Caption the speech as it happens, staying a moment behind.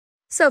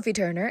Sophie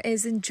Turner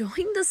is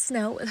enjoying the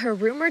snow with her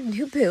rumored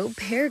new boo,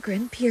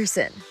 Peregrine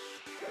Pearson.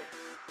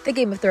 The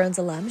Game of Thrones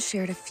alum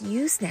shared a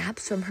few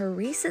snaps from her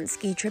recent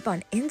ski trip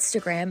on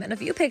Instagram, and a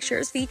few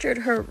pictures featured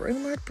her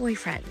rumored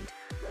boyfriend.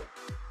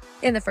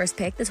 In the first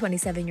pic, the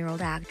 27-year-old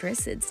actress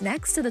sits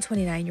next to the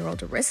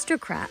 29-year-old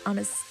aristocrat on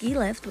a ski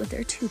lift with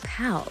their two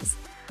pals.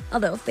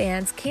 Although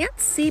fans can't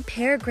see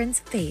Peregrine's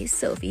face,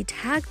 Sophie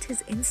tagged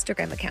his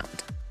Instagram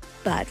account.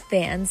 But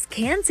fans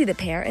can see the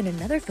pair in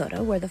another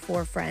photo where the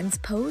four friends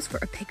pose for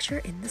a picture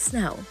in the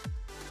snow.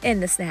 In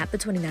the snap, the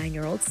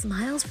 29-year-old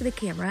smiles for the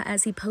camera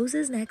as he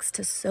poses next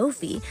to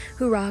Sophie,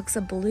 who rocks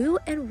a blue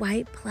and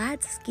white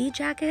plaid ski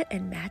jacket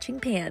and matching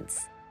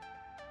pants.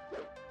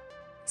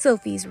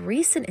 Sophie's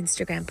recent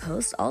Instagram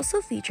post also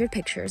featured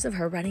pictures of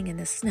her running in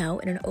the snow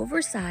in an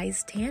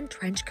oversized tan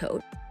trench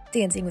coat,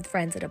 dancing with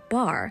friends at a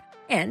bar,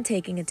 and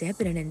taking a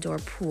dip in an indoor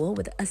pool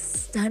with a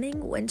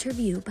stunning winter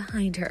view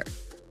behind her.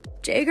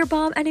 "Jager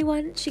bomb,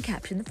 anyone?" she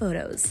captioned the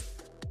photos.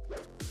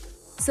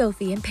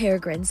 Sophie and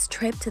Peregrine's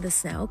trip to the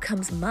snow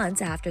comes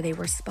months after they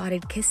were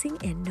spotted kissing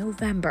in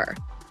November.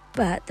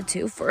 But the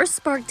two first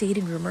sparked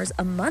dating rumors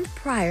a month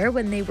prior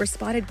when they were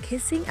spotted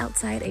kissing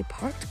outside a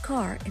parked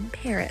car in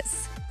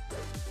Paris.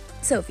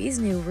 Sophie's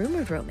new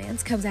rumored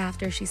romance comes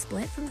after she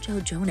split from Joe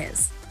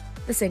Jonas.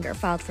 The singer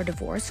filed for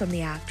divorce from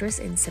the actress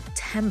in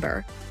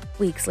September.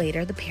 Weeks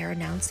later, the pair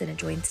announced in a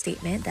joint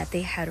statement that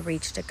they had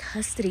reached a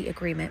custody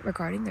agreement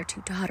regarding their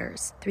two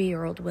daughters,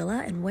 3-year-old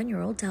Willa and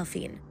 1-year-old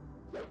Delphine.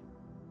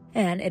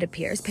 And it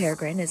appears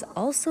Peregrine is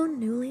also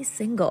newly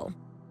single.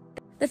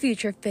 The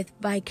future 5th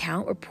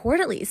Viscount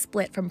reportedly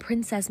split from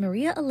Princess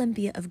Maria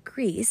Olympia of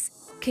Greece,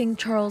 King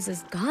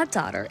Charles's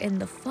goddaughter, in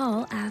the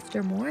fall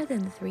after more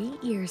than 3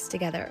 years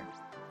together.